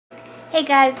Hey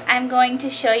guys, I'm going to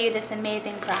show you this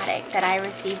amazing product that I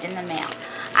received in the mail.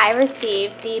 I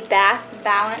received the Bath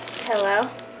Balance Pillow.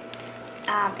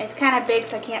 It's kind of big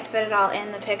so I can't fit it all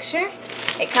in the picture.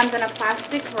 It comes in a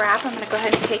plastic wrap. I'm going to go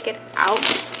ahead and take it out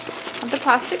of the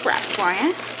plastic wrap for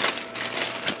you.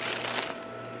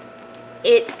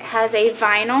 It has a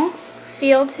vinyl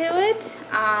feel to it.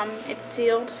 It's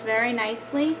sealed very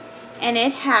nicely, and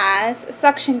it has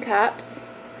suction cups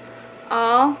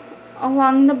all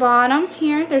along the bottom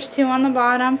here. There's 2 on the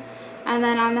bottom, and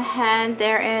then on the head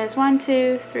there is 1,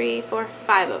 2, 3, 4,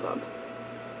 5 of them.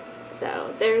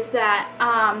 So there's that.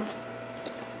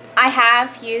 I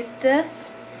have used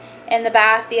this in the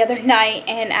bath the other night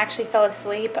and actually fell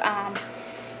asleep.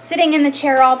 Sitting in the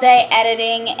chair all day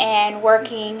editing and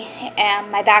working,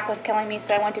 and my back was killing me,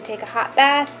 so I went to take a hot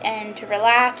bath and to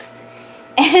relax,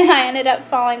 and I ended up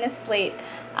falling asleep.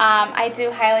 I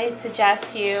do highly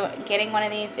suggest you getting one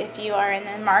of these if you are in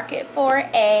the market for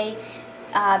a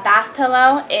bath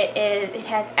pillow. It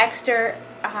has extra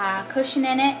cushion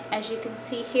in it. As you can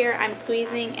see here, I'm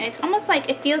squeezing, and it's almost like,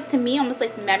 it feels to me almost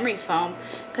like memory foam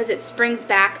because it springs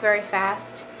back very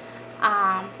fast.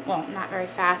 Well, not very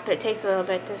fast, but it takes a little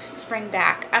bit to spring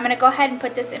back. I'm going to go ahead and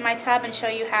put this in my tub and show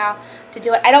you how to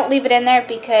do it. I don't leave it in there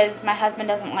because my husband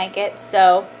doesn't like it,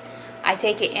 so I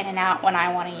take it in and out when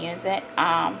I want to use it.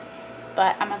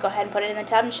 But I'm going to go ahead and put it in the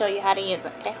tub and show you how to use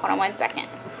it. Okay, hold on one second.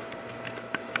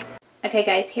 Okay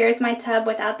guys, here's my tub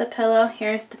without the pillow.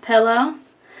 Here's the pillow.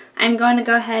 I'm going to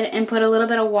go ahead and put a little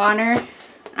bit of water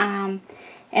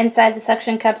inside the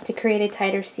suction cups to create a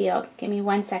tighter seal. Give me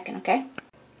 1 second, okay?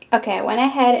 Okay, I went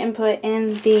ahead and put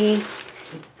in the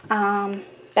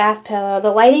bath pillow.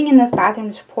 The lighting in this bathroom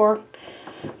is poor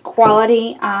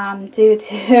quality due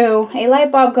to a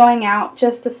light bulb going out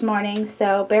just this morning,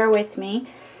 so bear with me.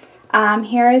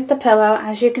 Here is the pillow.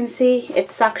 As you can see,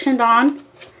 it's suctioned on.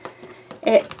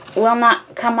 It will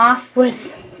not come off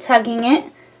with tugging it.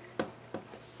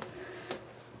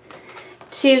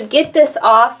 To get this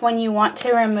off when you want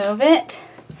to remove it,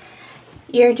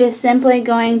 you're just simply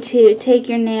going to take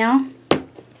your nail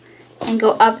and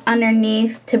go up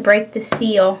underneath to break the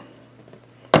seal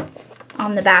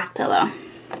on the bath pillow.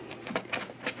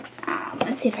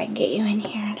 Let's see if I can get you in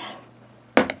here.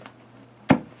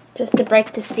 Just to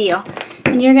break the seal.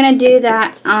 And you're going to do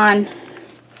that on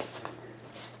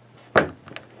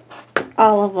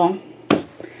all of them.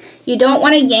 You don't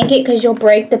want to yank it because you'll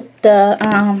break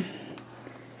the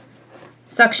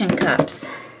suction cups.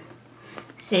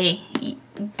 See,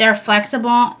 they're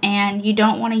flexible and you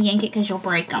don't want to yank it because you'll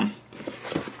break them.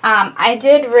 I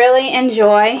did really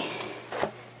enjoy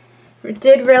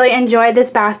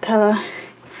this bath pillow.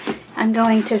 I'm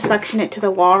going to suction it to the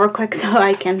wall real quick so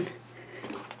I can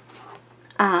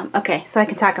so I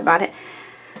can talk about it.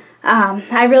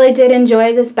 I really did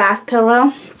enjoy this bath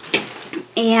pillow,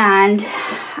 and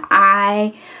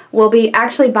I will be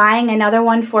actually buying another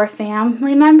one for a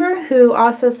family member who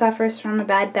also suffers from a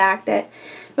bad back that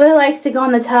really likes to go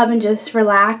in the tub and just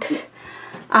relax.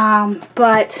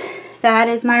 But that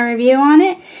is my review on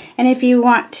it, and if you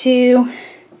want to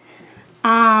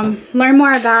learn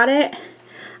more about it,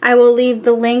 I will leave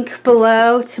the link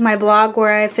below to my blog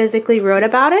where I physically wrote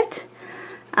about it.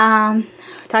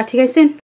 Talk to you guys soon.